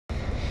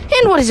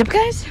And what is up,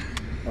 guys?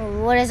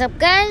 What is up,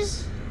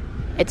 guys?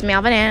 It's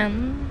Melvin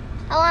and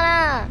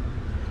Alana.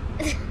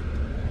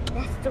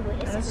 That's the way.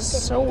 this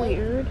is so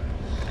weird.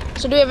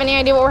 So, do we have any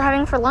idea what we're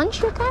having for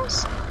lunch, you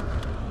guys?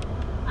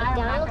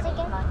 McDonald's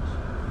again?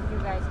 You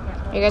guys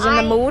can't. You guys in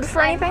the mood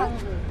for I'm anything?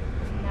 hungry.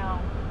 No.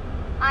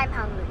 I'm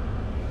hungry.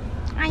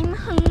 I'm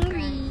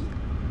hungry.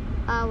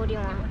 What do you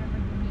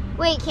want?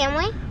 Wait, can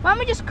we? Why don't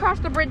we just cross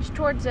the bridge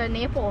towards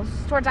Naples,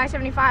 towards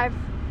I-75?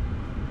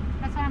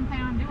 That's what I'm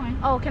planning on doing.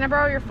 Oh, can I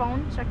borrow your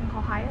phone so I can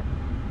call Hyatt?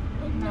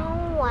 No.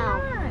 Wow.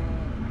 We're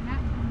not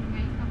going to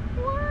make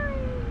them.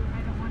 Why?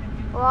 I don't want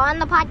to do. We're on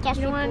the podcast.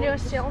 You want to do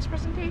people. a sales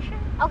presentation?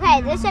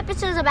 Okay, this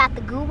episode is about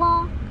the goo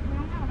ball. We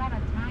don't have a lot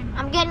of time.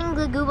 I'm getting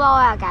the goo ball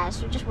out, guys,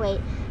 so just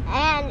wait.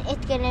 And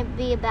it's gonna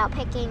be about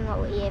picking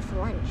what we ate for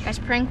lunch. Guys,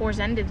 prank wars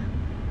ended.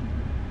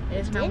 It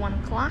is now did? 1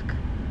 o'clock.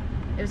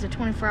 It was a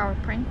 24-hour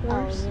prank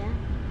wars. Oh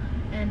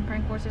yeah. And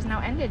prank wars has now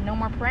ended. No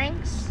more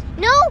pranks.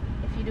 No,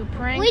 If you do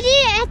pranks, we did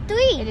it at 3.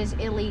 it is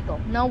illegal.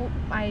 No,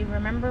 I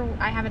remember.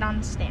 I have it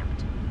on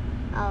stamped.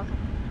 Oh.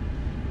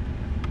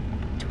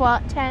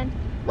 10.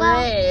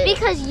 Well, Bleh.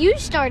 because you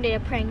started a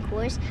prank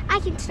course, I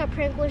can start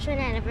prank course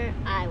whenever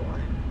I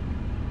want.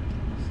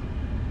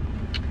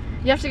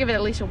 You have to give it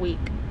at least a week.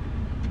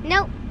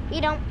 Nope,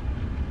 you don't.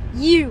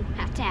 You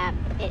have to have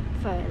it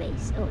for at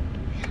least a week.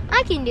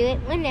 I can do it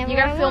whenever You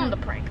gotta I film want.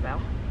 the prank though.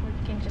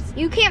 You can't just.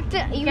 You can't. You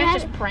You can't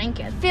have just prank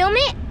it. to film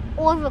it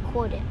or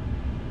record it.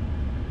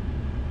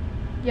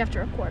 You have to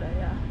record it.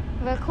 Yeah.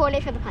 Record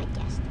it for the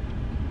podcast.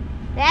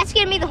 That's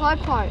gonna be the hard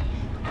part.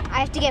 I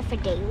have to get for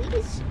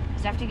dailies.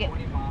 You have to get,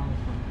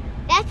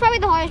 That's probably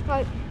the hardest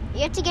part.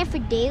 You have to get for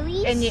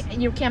dailies.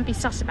 and you can't be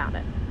sus about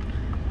it.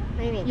 What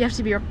do you mean? You have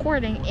to be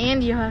recording,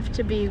 and you have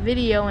to be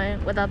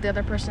videoing without the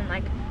other person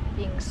like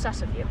being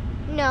sus of you.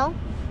 No,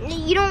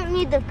 you don't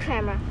need the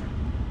camera.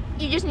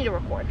 You just need to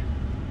record.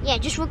 Yeah,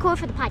 just record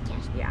for the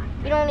podcast. Yeah.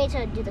 You don't need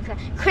to do the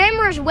camera.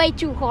 Camera is way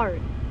too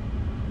hard.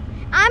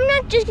 I'm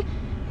not just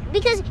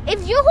because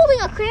if you're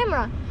holding a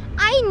camera,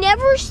 I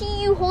never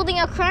see you holding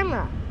a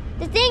camera.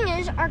 The thing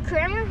is, our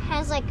camera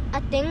has like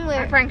a thing I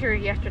where pranked her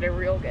yesterday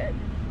real good.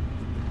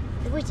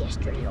 it was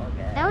yesterday. Real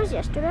good. That was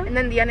yesterday. And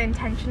then the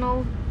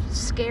unintentional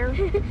scare.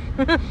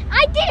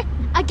 I did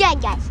again,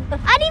 guys.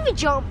 I didn't even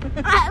jump.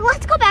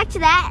 Let's go back to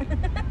that.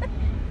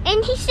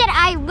 And he said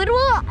I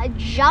literally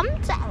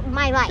jumped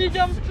my life. She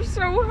jumped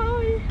so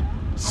high.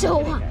 So,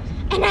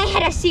 and I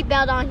had a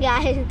seatbelt on,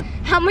 guys.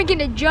 How am I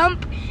gonna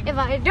jump if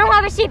I don't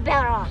have a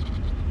seatbelt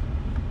on?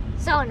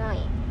 So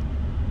annoying.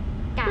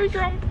 We Gosh.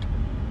 jumped.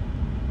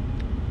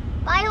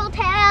 Bye,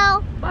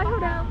 hotel. Bye,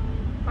 hotel.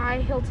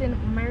 Bye, Hilton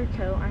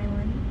Marico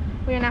Island.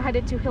 We are now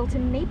headed to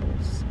Hilton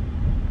Naples.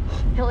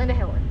 Hilton to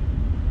Hilton.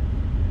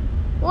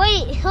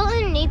 Wait,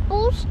 Hilton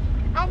Naples?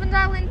 Alvin's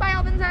Island. Bye,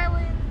 Alvin's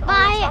Island. Bye,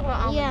 Let's talk about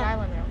Alvin's yeah.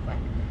 Island real quick.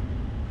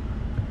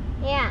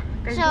 Yeah.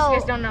 Guys, So in case you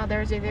guys don't know,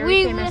 there's a very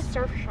we famous live-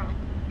 surf shop.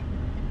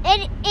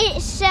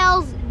 it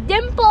sells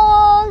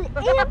dimples and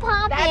That's what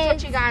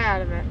poppets you got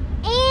out of it.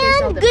 They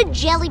sell and good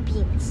dimples. jelly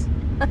beans.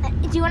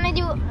 Do you want to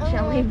do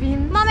Jelly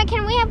beans? Mama,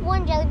 can we have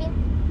one jelly bean?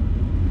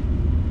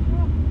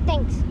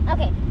 Thanks.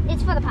 Okay,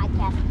 it's for the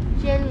podcast.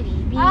 Jelly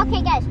beans.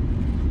 Okay, guys,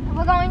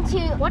 we're going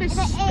to. What is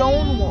the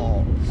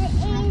Stonewall?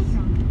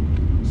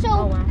 So,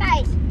 Oh, wow.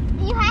 guys,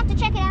 you have to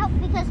check it out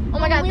because Oh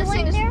my god, when we this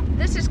thing went is. there,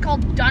 This is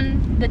called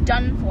the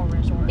Dunfor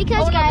Resort.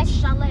 Because, oh, no, guys- the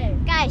chalet.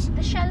 guys,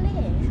 The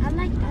chalet. I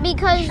like that.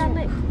 because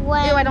Chalet.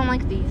 when Ew, I don't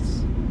like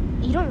these.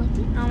 you don't like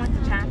these. I don't like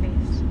the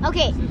taffies.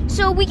 Okay,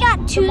 so we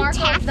got two The Club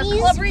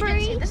taffies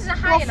Regency. free, This is a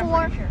Hyatt, I'm for,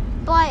 pretty sure.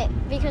 but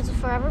because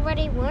for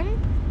everybody one,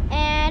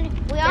 and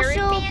we Very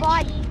also fancy.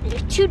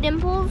 bought 2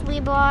 dimples. We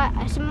bought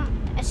a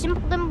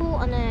simple dimple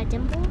and a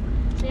dimple,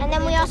 and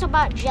then we also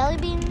bought jelly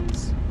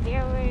beans,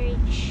 very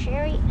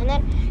cherry, and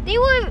then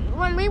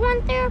when we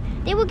went there,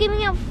 they were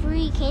giving out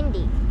free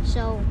candy,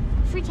 so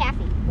free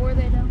taffy. Were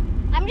they though?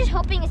 I'm just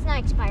hoping it's not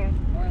expired.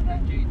 Were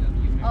they?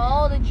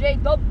 Oh, the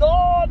J-Dub.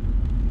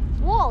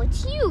 Whoa,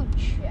 it's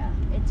huge. Yeah,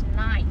 it's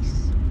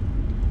nice.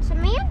 It's a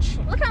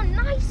mansion. Look how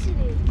nice it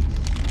is.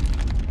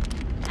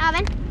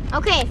 Alvin.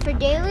 Okay, for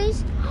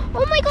dailies.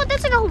 Oh my god,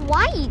 that's like a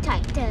Hawaii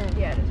type thing.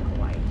 Yeah, it is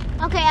Hawaii.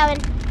 Okay, Alvin,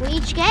 we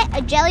each get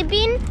a jelly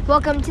bean.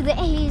 Welcome to the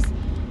A's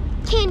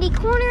candy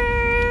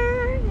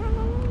corner.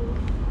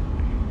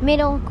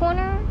 Middle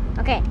corner.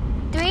 Okay,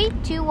 3,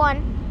 2,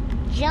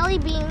 1. Jelly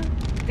bean,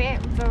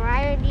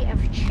 variety of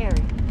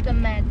cherry. The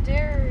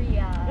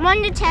Madeira.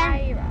 1 to 10.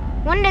 Madeira.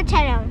 1 to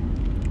 10.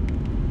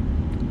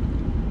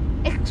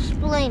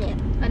 Explain it.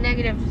 A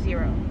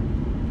 -0.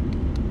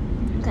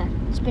 Okay,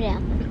 spit it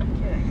out.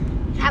 Okay.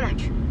 How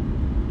much?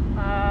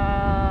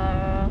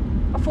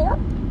 A 4?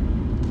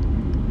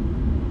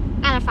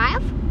 Out of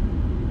 5?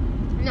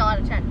 No, out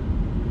of 10.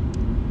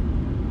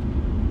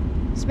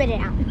 Spit it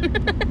out.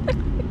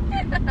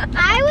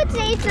 I would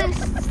say it's a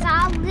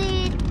solid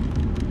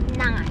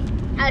 9.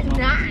 Out of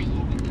 9.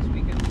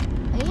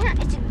 Yeah,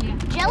 it's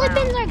jelly Wow.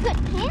 beans are good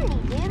candy,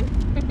 dude.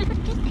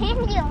 Just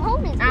candy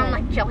alone is I don't good.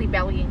 like Jelly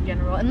Belly in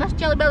general, unless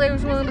Jelly Belly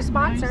was willing to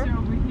sponsor. Nice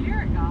over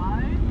here,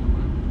 guys.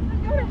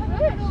 What is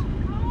this?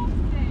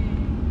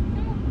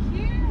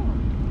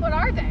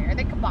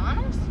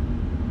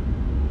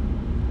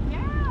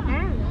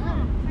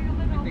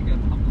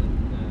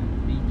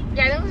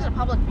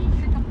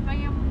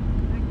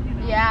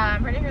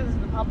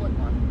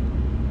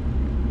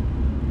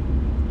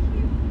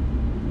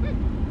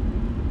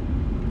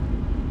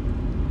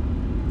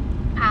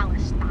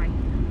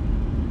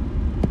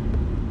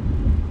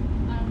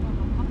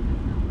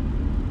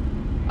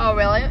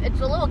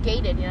 It's a little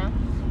gated, you know.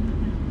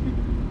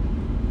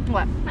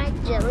 What? My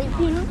jelly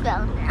bean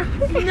fell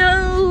down.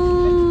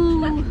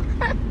 No.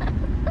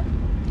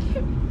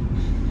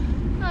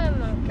 Oh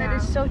my That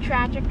is so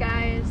tragic,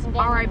 guys.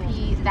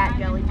 R.I.P. that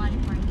jelly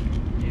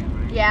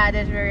bean. Yeah, it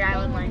is very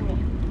island lifey.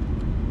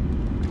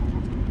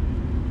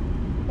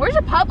 Where's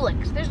a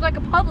Publix? There's like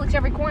a Publix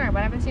every corner, but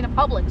I haven't seen a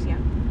Publix yet.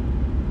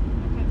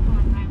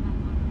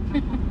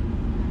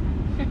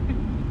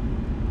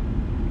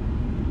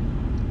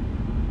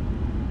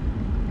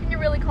 Can you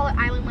really call it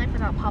island life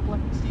without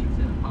Publix?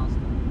 Pizza and pasta.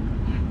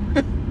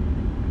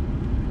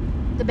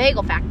 The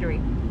Bagel Factory.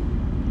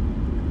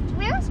 To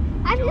be honest,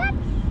 I've not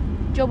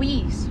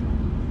Joey's.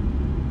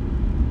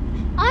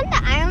 on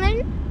the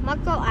island,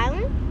 Marco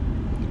Island.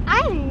 I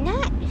have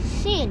not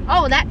seen.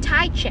 Oh, that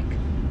Thai chick.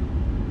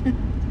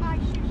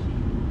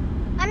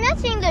 I'm not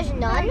saying there's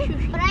none,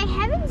 sushi. but I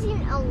haven't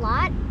seen a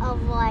lot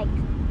of like.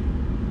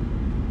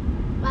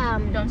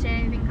 Don't say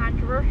anything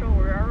controversial.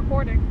 We are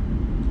recording.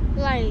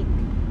 Like.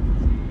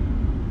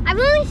 I've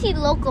only seen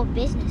local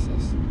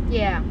businesses.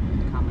 Yeah.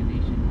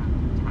 Combination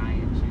of Thai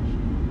and sushi.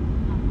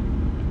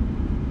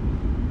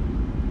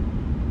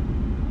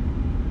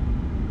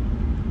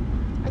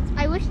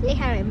 I wish they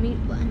had a meat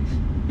one.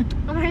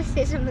 I want to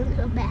say something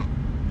so bad.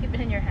 Keep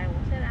it in your head.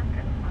 We'll say it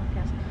after the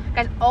podcast.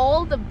 Guys,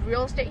 all the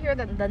real estate here,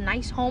 the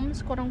nice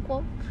homes, quote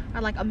unquote,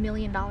 are like $1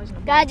 million in a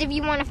month. Guys, if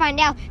you want to find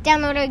out,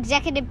 download our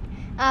executive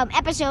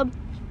episode.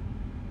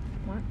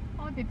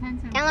 Oh, it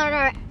depends on. Download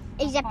our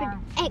executive.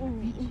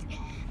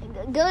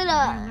 Go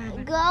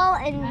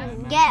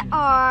and get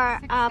our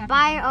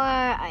buy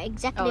our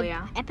executive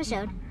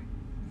episode.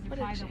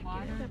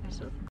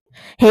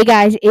 Hey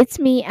guys, it's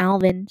me,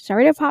 Alvin.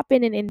 Sorry to pop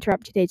in and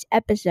interrupt today's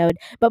episode,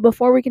 but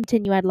before we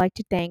continue, I'd like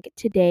to thank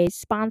today's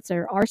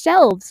sponsor,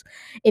 ourselves.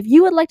 If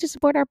you would like to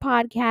support our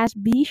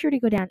podcast, be sure to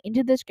go down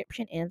into the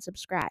description and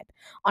subscribe.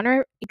 On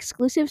our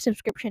exclusive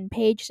subscription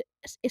page,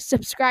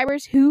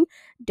 subscribers who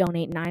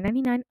donate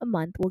 $9.99 a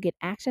month will get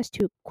access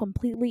to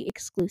completely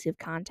exclusive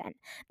content.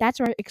 That's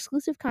our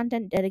exclusive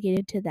content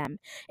dedicated to them.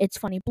 It's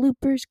funny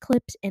bloopers,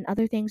 clips, and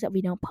other things that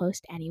we don't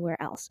post anywhere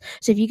else.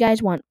 So if you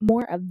guys want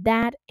more of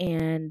that,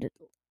 and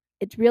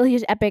it really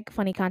is epic,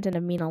 funny content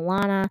of me and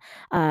Alana.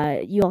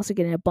 You also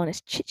get a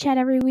bonus chit chat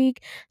every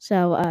week.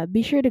 So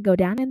be sure to go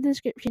down in the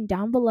description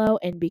down below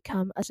and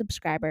become a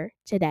subscriber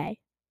today.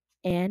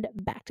 And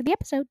back to the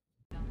episode.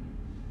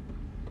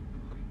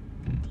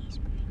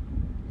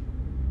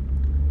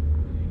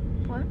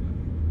 What?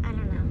 I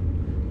don't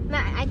know.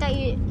 Matt, I thought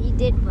you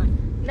did one.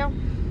 No.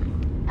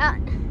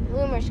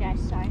 Rumors, guys.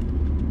 Sorry.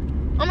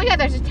 Oh my god,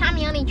 there's a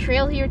Tamiami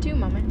trail here too,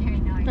 Mama.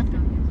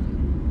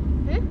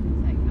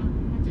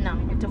 No,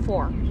 it's a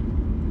 4.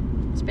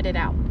 Spit it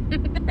out.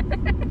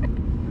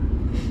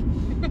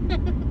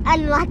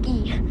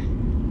 Unlucky.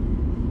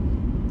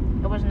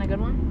 It wasn't a good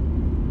one?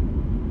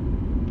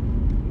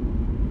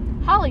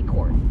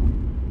 Hollycourt.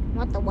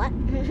 What the what?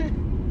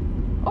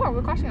 Oh,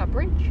 we're crossing a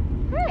bridge.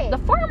 Hey. The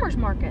farmer's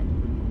market.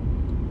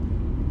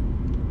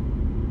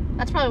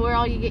 That's probably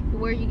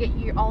where you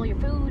get all your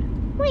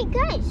food. Wait,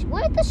 guys,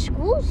 where are the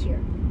schools here?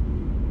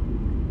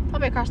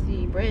 Probably across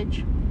the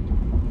bridge.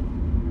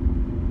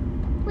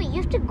 Wait,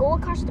 you have to go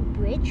across the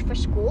bridge for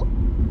school?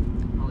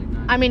 Probably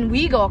not. I mean,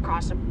 we go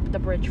across the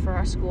bridge for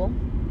our school.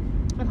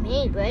 A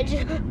mini bridge.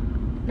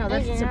 No,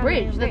 that's There's a not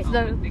bridge. really a That's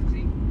bridge. the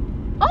Dixie.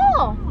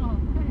 oh, Oh,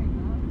 there you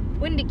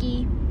go.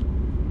 Windiki.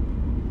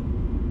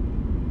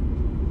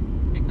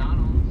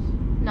 McDonald's.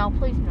 No,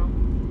 please no.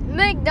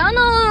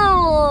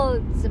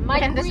 McDonald's! My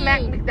And this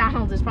queen.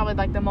 McDonald's is probably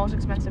like the most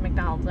expensive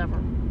McDonald's ever.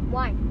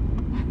 Why?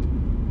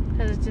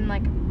 Because it's in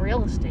like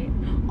real estate.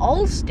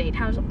 Allstate.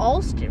 How's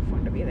Allstate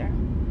afford to be there?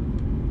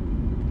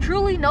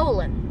 Truly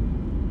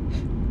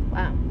Nolan.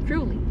 Wow,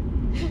 truly.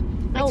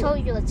 I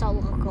told you it's all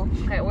local.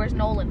 Okay, where's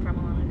Nolan from?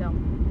 I want to go.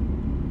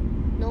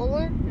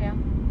 Nolan? Yeah.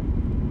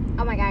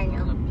 Oh my god, I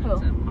know.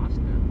 Pizza and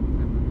pasta.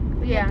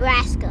 Yeah.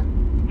 Nebraska.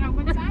 Now,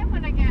 what time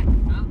would I get?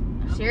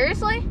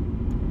 Seriously?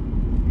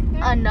 Right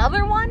there?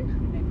 Another one?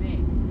 They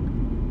made.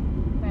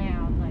 They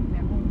have like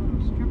that whole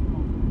little strip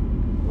mall.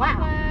 Wow.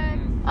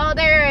 But Oh,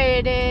 there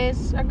it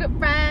is. Our good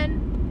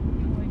friend.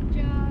 you were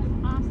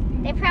just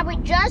asking. They probably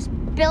just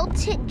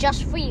built it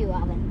just for you,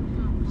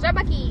 Alvin.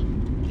 Starbucky.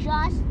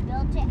 Just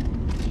built it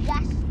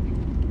just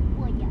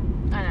for you.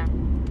 I know.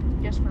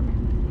 Just for me.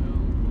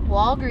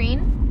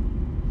 Walgreen.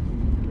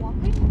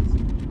 Walgreens?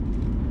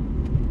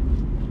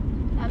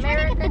 I'm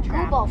trying to get the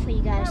goo ball for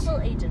you guys.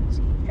 Travel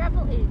agency.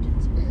 Travel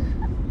agency.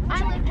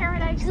 Island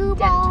Paradise Goo Dental.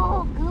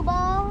 ball, goo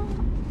ball,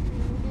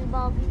 goo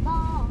ball, goo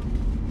ball.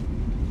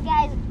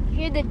 Guys,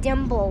 here's the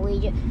dimple.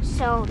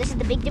 So this is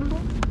the big dimple.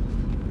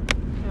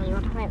 Oh, you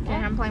want to play with And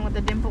that? I'm playing with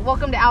the dimple.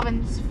 Welcome to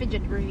Alvin's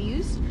Fidget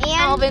Reviews. And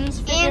Alvin's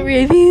Fidget and-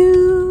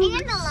 Reviews.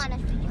 And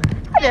Alana's figure.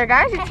 Hi there,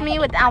 guys. It's me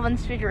with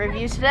Alvin's Fidget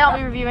Reviews. Today I'll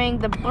be reviewing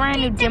the brand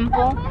new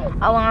dimple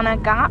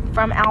Alana got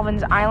from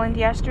Alvin's Island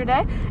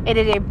yesterday. It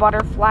is a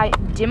butterfly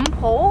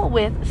dimple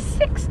with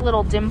 6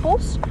 little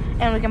dimples,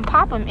 and we can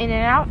pop them in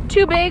and out.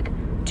 Too big,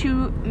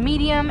 too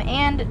medium,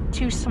 and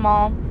too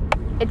small.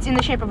 It's in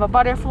the shape of a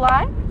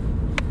butterfly.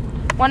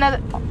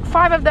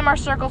 5 of them are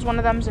circles, 1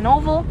 of them's an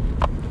oval.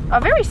 A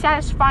very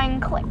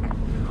satisfying click.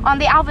 On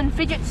the Alvin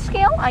fidget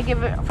scale, I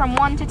give it from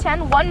 1 to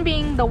 10, 1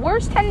 being the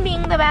worst, 10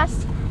 being the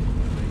best.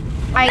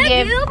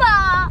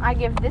 I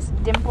give this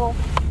dimple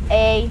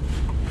a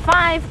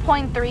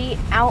 5.3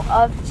 out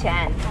of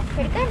 10.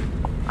 Pretty good.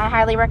 I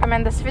highly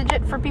recommend this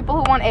fidget for people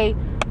who want a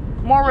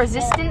more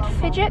resistant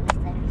fidget.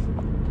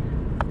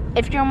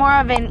 If you're more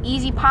of an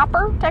easy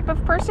popper type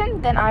of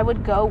person, then I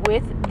would go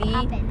with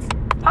the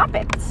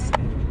Poppets.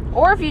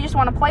 Or if you just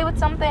want to play with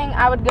something,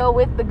 I would go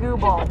with the goo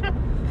ball.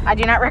 I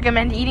do not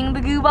recommend eating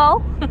the goo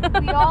ball.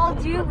 We all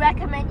do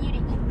recommend you to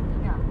eat.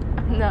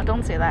 No,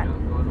 don't say that.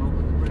 I'm going over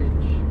the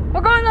bridge.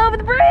 We're going over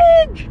the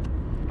bridge!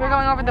 We're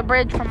going over the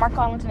bridge from Mark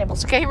Island to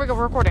Naples. Okay, here we go,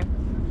 we're recording.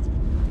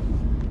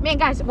 Man,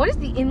 guys, what is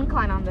the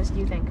incline on this, do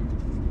you think?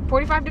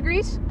 45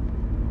 degrees?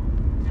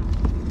 No,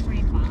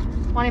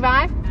 25.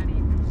 25? Not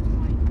even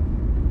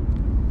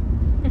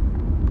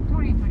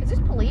 20. 20. Is this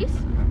police?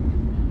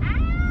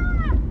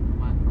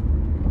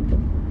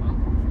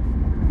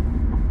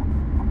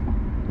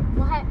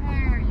 What?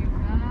 There you go.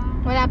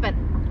 What happened?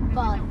 There's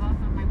Bug. a bug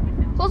on my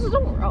window. Close the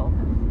door. Oh.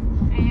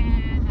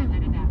 And I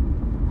let it out.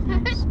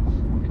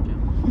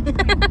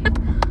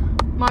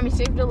 Mommy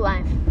saved your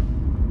life.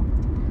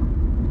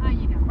 How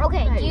you doing?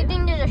 Okay, There do you you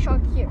think there's a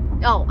shark here?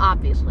 Oh,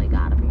 obviously,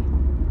 gotta be.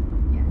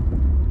 Yeah.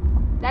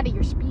 Daddy,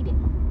 you're speeding.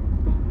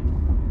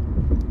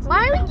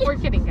 Why are we We're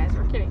kidding, guys.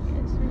 We're kidding,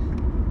 guys.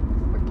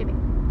 We're kidding.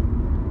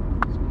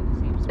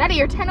 Daddy,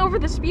 you're 10 over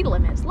the speed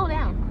limit. Slow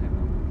down.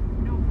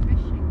 No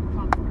fishing.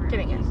 Fuck,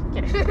 Kidding, guys.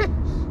 Kidding.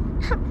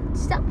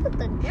 Stop with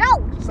the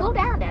joke. Slow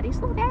down, Daddy.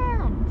 Slow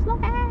down. Slow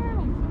down.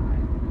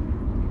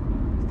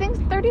 Thing's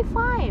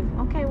 35.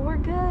 Okay, we're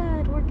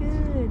good. We're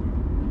good.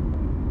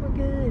 We're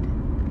good.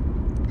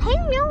 I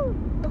know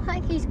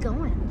where he's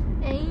going.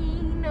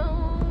 Ain't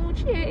no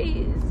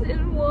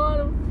chasing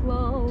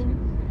waterfall.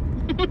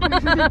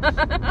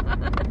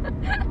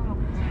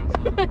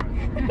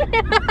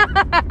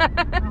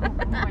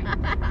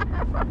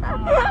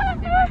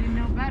 I didn't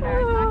know better. I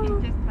thought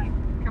he'd just like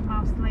come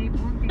out slave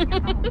working at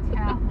the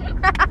hotel.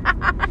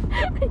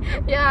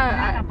 Yeah.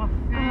 At a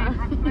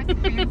buffet,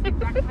 breakfast, fancy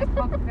breakfast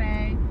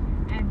buffet,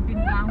 and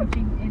been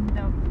lounging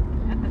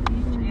at the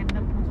beach in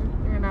the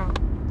pool. You know.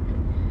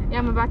 Yeah,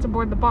 I'm about to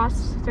board the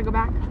bus to go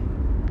back.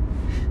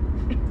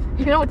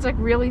 You know, it's like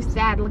really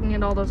sad looking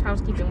at all those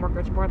housekeeping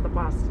workers board the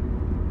bus.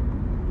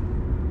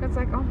 It's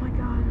like, oh my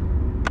god.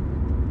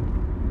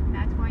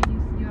 That's why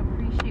you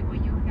appreciate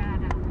what you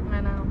got out.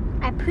 I know.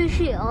 I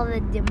appreciate all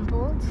the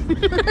dimples.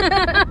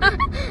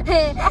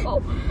 Oh,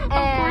 of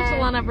course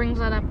Alana brings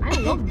that up. I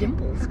love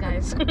dimples,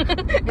 guys.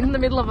 In the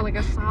middle of like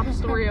a sob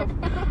story of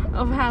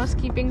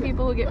housekeeping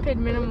people who get paid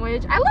minimum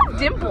wage. I love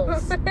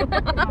dimples. She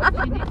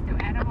needs to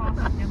add up all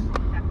the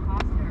dimples that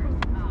cost her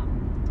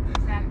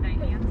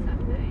Saturday and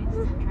Sunday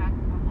to subtract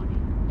more money.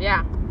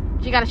 Yeah.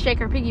 She gotta shake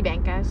her piggy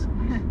bank, guys.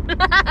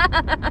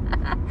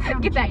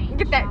 Get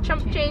that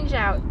chump change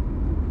out.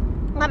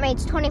 Mommy,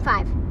 it's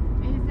 25. Is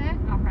it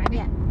already?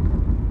 Yeah.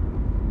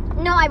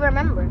 No, I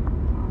remember.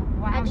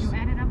 Wow, I just- you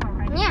added up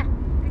already? Yeah.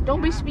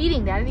 Don't be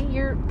speeding, Daddy.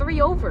 You're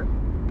 3 over.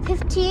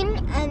 15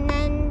 and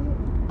then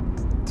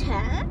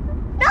 10?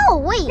 No,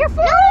 wait. You're No,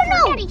 4 no, over,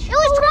 no. Daddy. It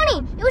was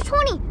 20. It was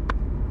 20.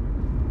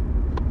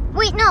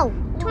 Wait, no.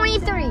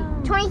 23.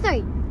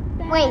 23.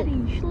 Wait.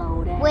 Daddy,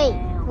 slow down.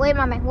 Wait,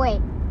 Mommy.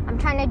 Wait. I'm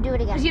trying to do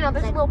it again. Because, you know,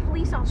 there's a little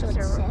police officer it's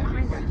six.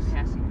 behind us.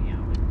 Passing me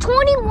out.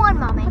 21,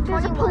 Mommy. But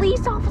there's a 21.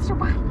 police officer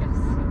behind us.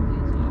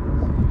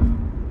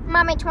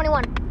 Mommy,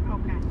 21.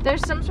 Okay.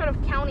 There's some sort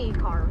of county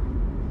car.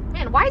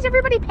 Man, why is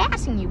everybody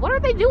passing you? What are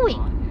they doing?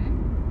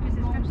 This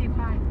is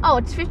 55. Oh,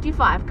 it's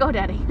 55. Go,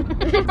 Daddy.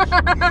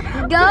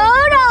 Go,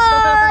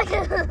 dog!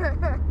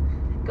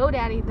 Go,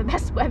 Daddy, the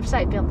best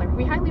website builder.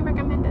 We highly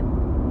recommend it.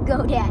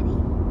 Go, Daddy.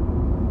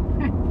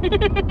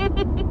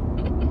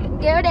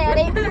 Go,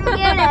 Daddy. Go, Daddy. Go,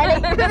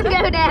 Daddy.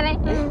 Go, Daddy.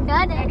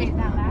 Daddy's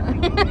not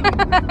laughing.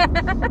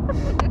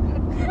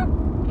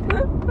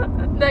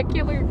 That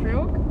killer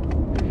joke?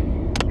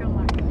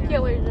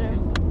 Killer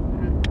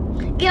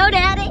joke. Go,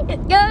 Daddy.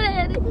 Go,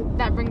 Daddy.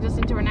 That brings us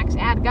into our next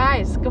ad.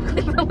 Guys, go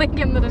click the link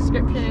in the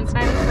description and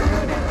sign up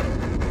for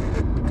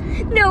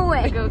GoDaddy. No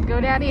way.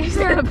 GoDaddy is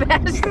the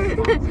best.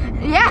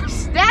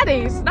 Yes,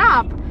 Daddy,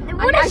 stop.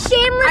 What a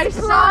shameless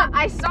plug.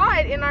 I saw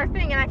it in our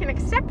thing and I can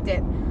accept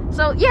it.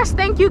 So, yes,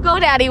 thank you,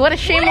 GoDaddy. What a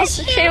shameless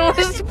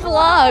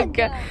plug.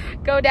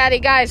 GoDaddy,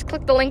 guys,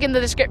 click the link in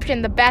the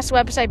description. The best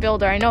website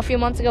builder. I know a few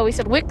months ago we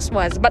said Wix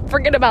was, but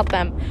forget about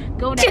them.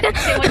 GoDaddy,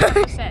 say what you have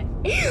to say.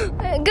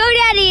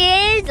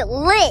 GoDaddy is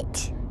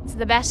lit. It's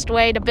the best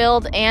way to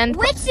build and...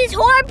 Wix is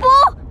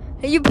horrible.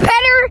 You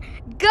better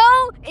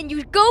go and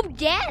use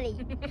GoDaddy.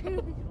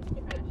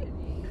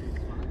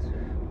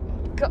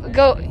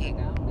 Go,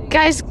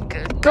 guys,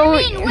 go.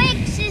 I mean,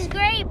 Wix is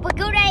great, but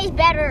GoDaddy is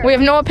better. We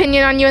have no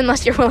opinion on you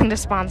unless you're willing to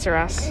sponsor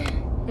us.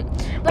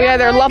 But We I'm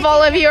either willing love to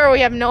all of you or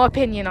we have no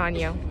opinion on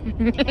you. And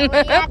we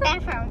got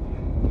that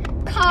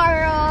from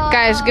Carl.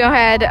 Guys, go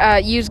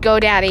ahead, use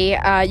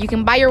GoDaddy. You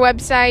can buy your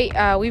website.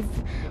 We've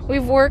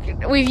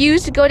We've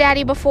used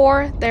GoDaddy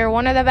before. They're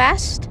one of the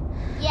best.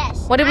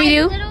 Yes. What did we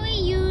do? I literally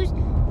used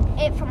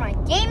it for my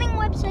gaming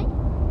website.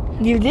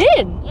 You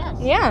did? Yes.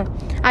 Yeah.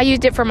 I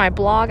used it for my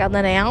blog,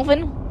 Atlanta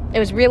Alvin. It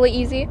was really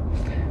easy.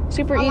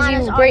 Super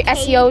Alana's easy. Great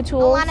Arcade. SEO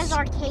tools. Alana's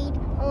Arcade.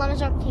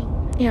 Alana's Arcade.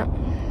 Yeah.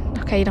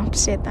 Okay, you don't have to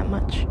say it that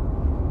much.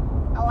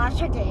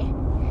 Alana's Arcade.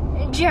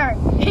 Germ.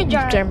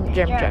 Germ.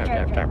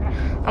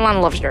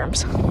 Alana loves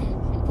germs.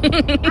 I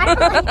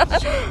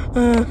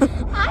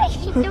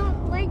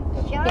don't like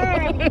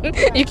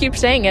germs. You keep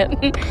saying it.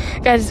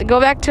 Guys, go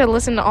back to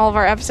listen to all of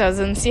our episodes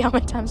and see how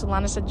many times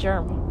Alana said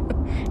germ.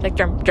 Like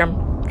germ. So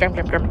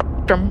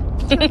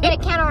we're gonna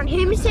count on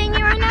him saying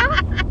it right now?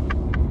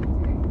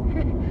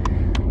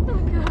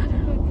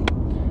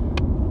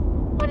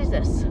 What is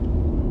this?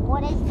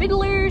 What is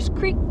Fiddler's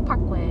Creek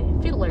Parkway.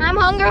 Fiddler's. I'm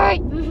hungry.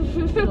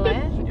 Fiddler.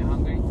 You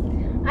hungry?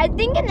 I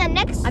think in the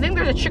next... I think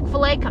there's a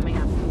Chick-fil-A coming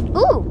up.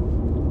 Ooh.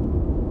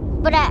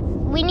 But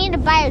we need to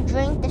buy a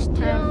drink this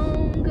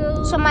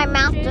time. So my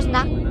mouth does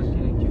not... We're not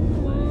getting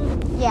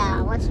Chick-fil-A.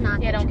 Yeah, let's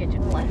not. Yeah, don't get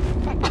Chick-fil-A.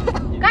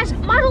 Guys,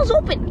 models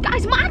open.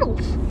 Guys,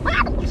 models.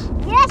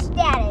 Yes,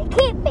 Daddy.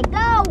 Keep it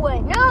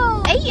going.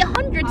 No.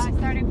 800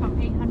 Starting from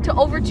 800 to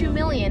over 2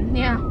 million.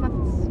 Yeah.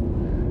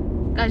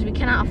 Guys, we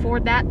cannot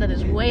afford that. That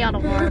is way out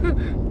of our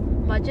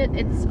budget.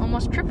 It's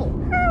almost triple.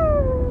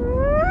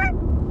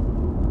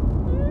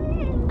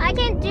 I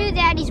can do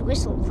Daddy's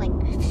whistle thing.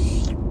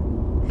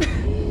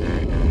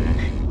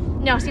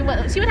 No, see what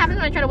happens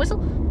when I try to whistle?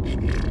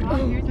 Oh,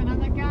 here's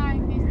another guy.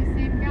 He's the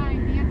same guy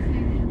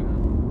dancing.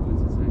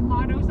 What's it say?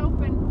 Motto's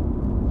open.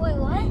 Wait,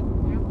 what?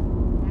 Yep.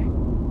 Right.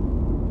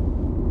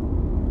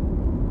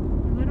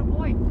 A little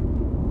boy.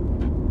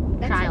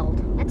 Child.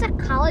 That's a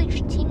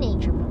college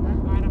teenager,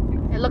 Mama. I don't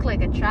think so. It looked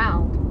like a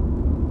child.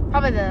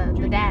 Probably the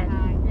Junior dad.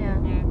 high. Yeah.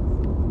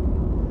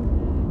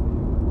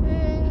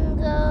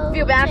 Go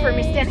Feel bad for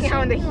me standing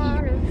out in the heat.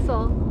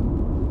 waterfall.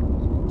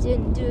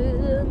 Into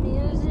the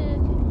music.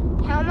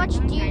 How much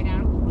do you...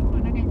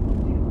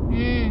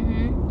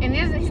 Mm-hmm. And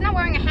he's not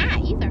wearing a hat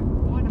either.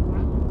 What a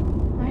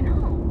brother. I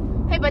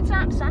know. Hey, but it's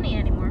not sunny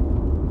anymore.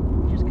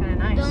 Which is kind of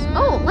nice.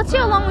 Oh, let's see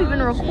how long we've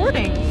been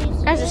recording.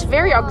 Guys, this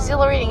very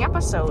exhilarating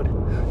episode.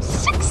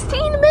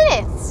 16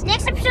 minutes.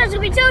 Next episode's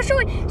gonna be so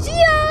short. See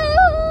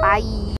ya! Bye.